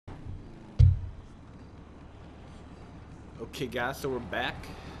Okay, guys, so we're back.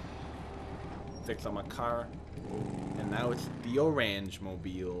 Fixed on my car. And now it's the Orange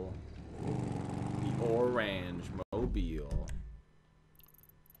Mobile. The Orange Mobile.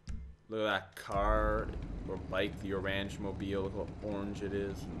 Look at that car or bike, the Orange Mobile. Look how orange it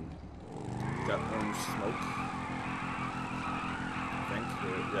is. And got orange smoke. I think.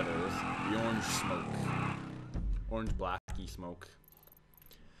 Yeah, there is. The orange smoke. Orange blacky smoke.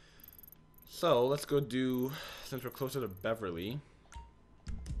 So, let's go do, since we're closer to Beverly,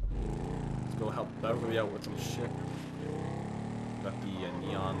 let's go help Beverly out with some shit. Got the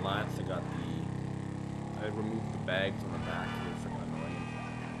neon lights, I removed the bags on the back, they're freaking annoying.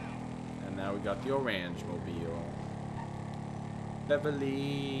 And now we got the Orange Mobile.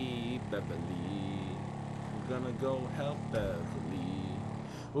 Beverly, we're gonna go help Beverly.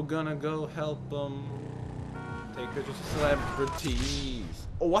 We're gonna go help them. Take pictures of celebrities.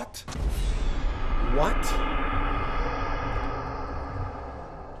 Oh, what? What?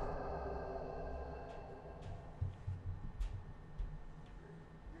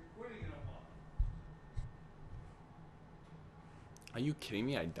 Are you kidding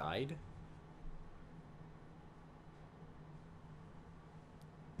me? I died?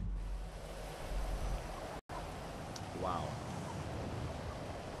 Wow.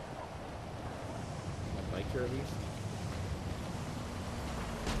 My bike here at least?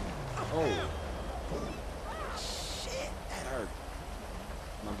 Oh! Shit, that hurt.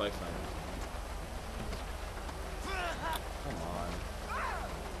 My bike's not. Come on.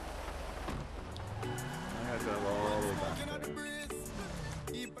 I gotta go all the way back there.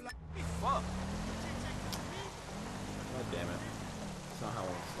 Fuck. God damn it. That's not how I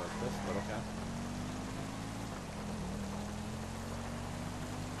want to start this, but okay.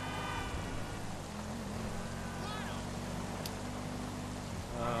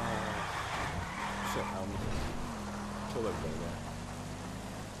 Shit, I almost killed everybody there.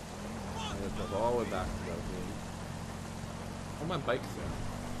 I'm gonna jump all the way back to that game. Oh, my bike's there.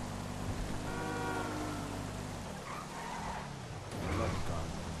 Oh, that's gone.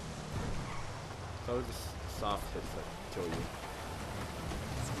 So it's just soft hits that kill you.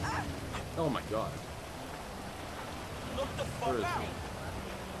 Oh my god. Look the Where fuck is out. he?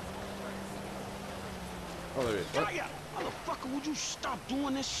 Oh, there he is. What? Motherfucker, would you stop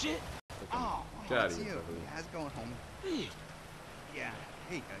doing this shit? Oh, Get out of it's here, you. Beverly. How's it going, homie? Yeah. Yeah.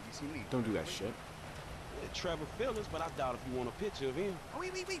 Hey, you see me? Don't do that shit. Trevor Phillips, but I doubt if you want a picture of him. Oh,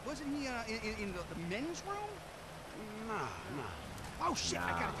 wait. Wasn't he in the men's room? Nah. Oh, shit.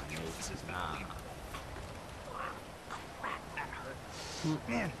 I gotta Nah, get this. Is nah. That hurt.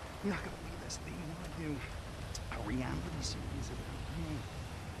 Man, you're not gonna believe this. They want to do a reality series about me.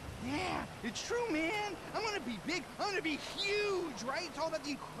 Yeah, it's true, man. I'm gonna be big. I'm gonna be huge, right? It's all about the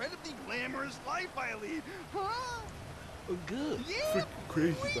incredibly glamorous life I lead. Huh? Good. Yeah,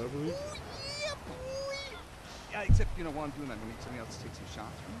 crazy, boy. Beverly. Ooh, yeah, boy. Yeah, except, you know, while I'm doing that, I need somebody else to take some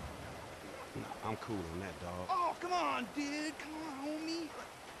shots for me. Nah, I'm cool on that, dog. Oh, come on, dude. Come on, homie.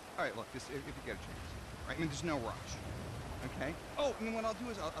 All right, look, if you get a chance, right? I mean, there's no rush, okay? Oh, and then what I'll do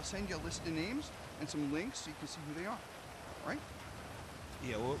is I'll send you a list of names and some links so you can see who they are, right?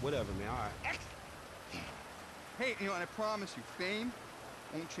 Yeah, whatever, man. All right. Hey, you know, and I promise you, fame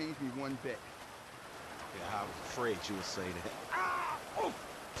won't change me one bit. Yeah, I was afraid you would say that. Ah! Oh!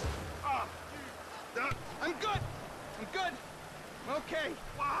 Ah! I'm good! I'm good! Okay.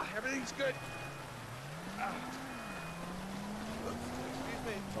 Wow, everything's good. Ah. Excuse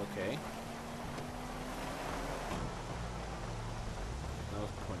me. Okay. That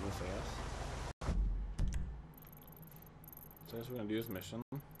was pointless, I guess. So I guess we're gonna do this mission.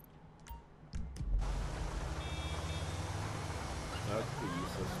 That was pretty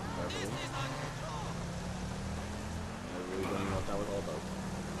useless from Beverly. I really don't even know what that was all about.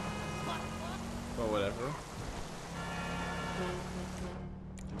 But whatever.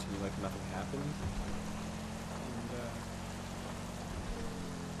 Continue like nothing happened. And go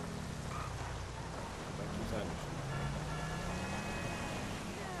back to that mission.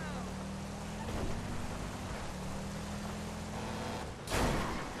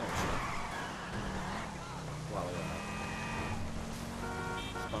 Wow, look at that.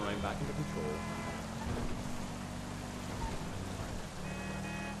 Spun back into control.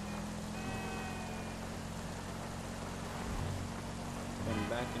 And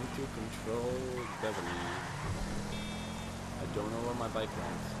back into control, Beverly. I don't know where my bike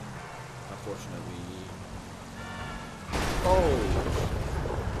went, unfortunately. Oh!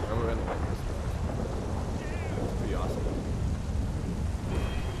 I remember in the bike this way. That's pretty awesome.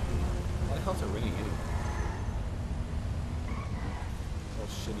 Why the hell's it ringing anyway? It's all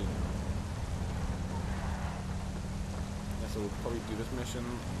shitty now. so we'll probably do this mission,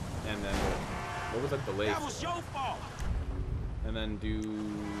 and then what was that delay? That was your fault. And then do some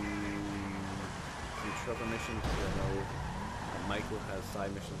Trevor missions. I know Michael has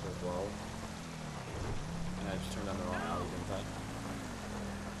side missions as well. And I just turned down the wrong alleys inside.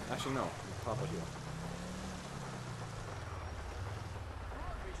 Actually, no. Papa here.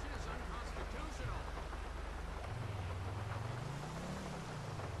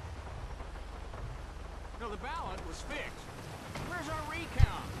 No, the ballot was fixed. Where's our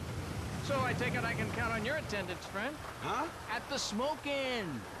recount? So I take it I can count on your attendance, friend? Huh? At the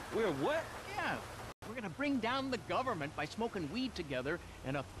smoke-in. We're what? Yeah, we're gonna bring down the government by smoking weed together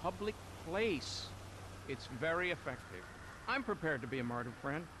in a public place. It's very effective. I'm prepared to be a martyr,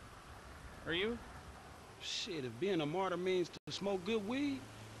 friend. Are you? Shit, if being a martyr means to smoke good weed,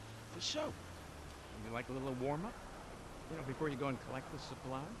 for sure. Would you like a little warm-up? You know, before you go and collect the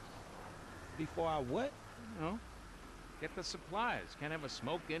supplies? Before I what? You know, get the supplies. Can't have a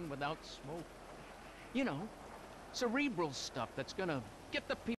smoke-in without smoke. You know, cerebral stuff that's gonna get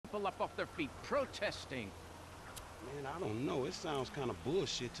the people up off their feet, protesting. Man, I don't know. It sounds kind of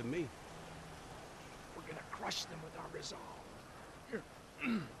bullshit to me. We're gonna crush them with our resolve. Here. A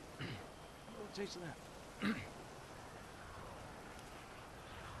little taste of that.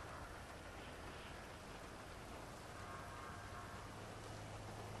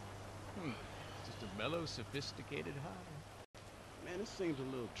 Just a mellow, sophisticated high. Man, it seems a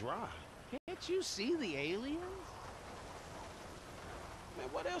little dry. Can't you see the aliens? Man,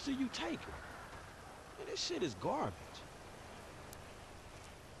 what else are you taking? Man, this shit is garbage.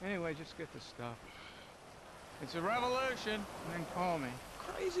 Anyway, just get the stuff. It's a revolution, and then call me.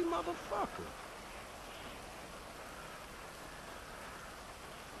 Crazy motherfucker.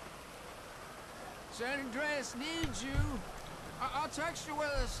 San Andreas needs you. I'll text you where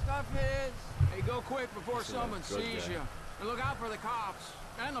the stuff is. Hey, go quick before So someone good sees guy. you. And look out for the cops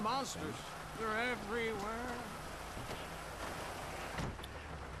and the monsters. They're everywhere.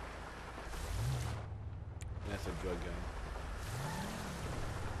 That's a drug guy.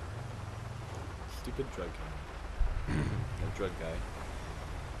 Stupid drug guy. That drug guy.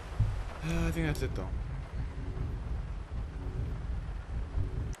 I think that's it though.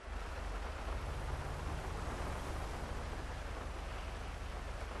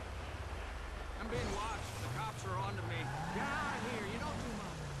 I'm being watched. The cops are onto me. Get out of here. You don't do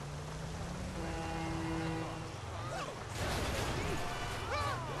much.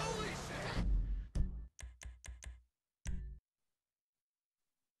 Holy shit!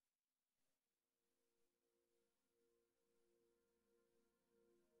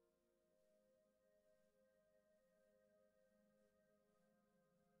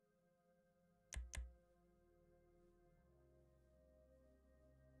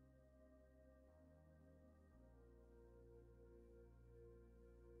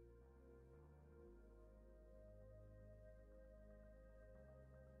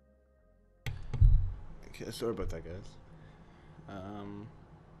 Okay, sorry about that, guys.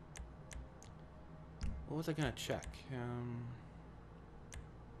 What was I gonna check?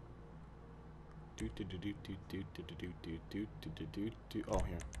 Oh,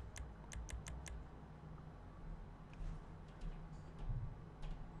 here.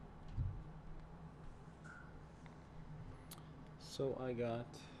 So I got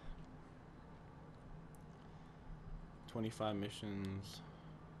 25 missions.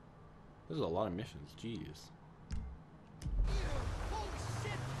 This is a lot of missions, jeez.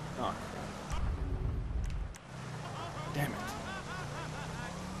 Oh, crap. Damn it.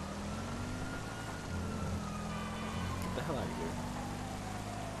 Get the hell out of here.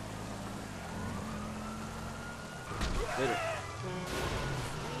 Later.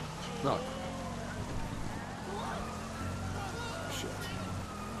 No. Shit.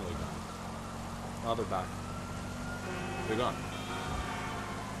 Oh, they're gone. Oh, they're back. They're gone.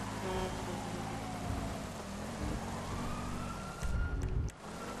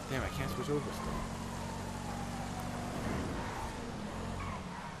 Damn, I can't switch over still.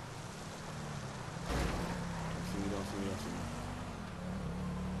 Don't see me.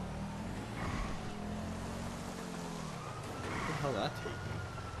 What the hell that take me?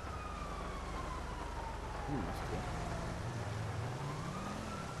 That's cool.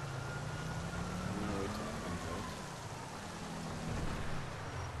 I'm gonna wait till it comes out.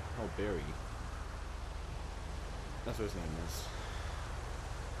 Oh, Barry. That's what his name is.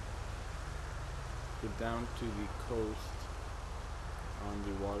 Get down to the coast on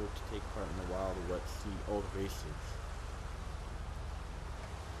the water to take part in the Wild Wet Sea old races.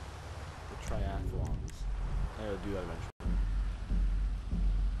 The triathlons. I gotta do that eventually.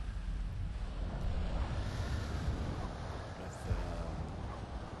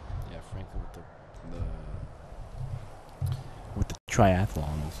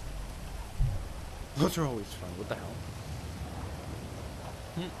 triathlons. Those are always fun. What the hell?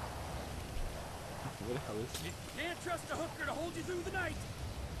 What the hell is this? You can't trust a hooker to hold you through the night.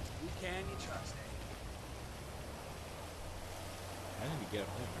 Who can you trust, eh? How did he get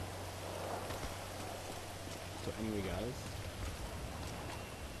up there? So anyway, guys,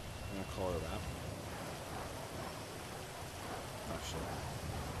 I'm gonna call it a wrap. Oh shit!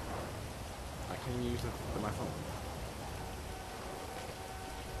 I can't even use my phone.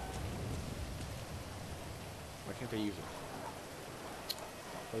 Why can't I use it?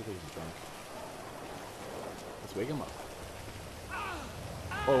 Probably because he's drunk. Let's wake him up.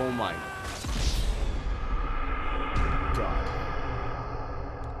 Oh my god.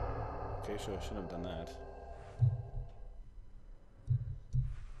 Okay, sure, I shouldn't have done that.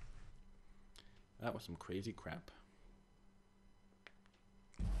 That was some crazy crap.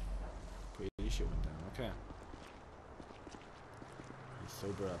 Crazy shit went down. Okay. He's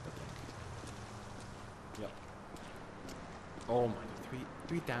sober up, I think. Yep. Oh my god,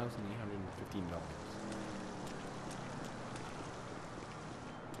 $3,815.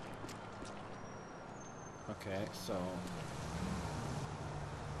 Okay, so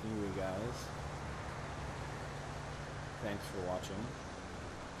anyway, guys, thanks for watching.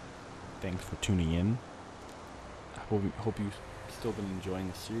 Thanks for tuning in. I hope you've still been enjoying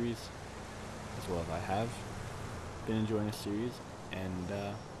the series as well as I have been enjoying the series, and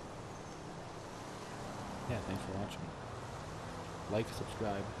yeah, thanks for watching. Like,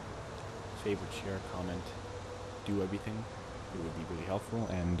 subscribe, favorite, share, comment, do everything. It would be really helpful,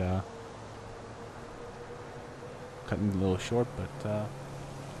 and cutting it a little short, but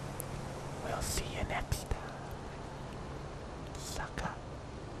we'll see you next time.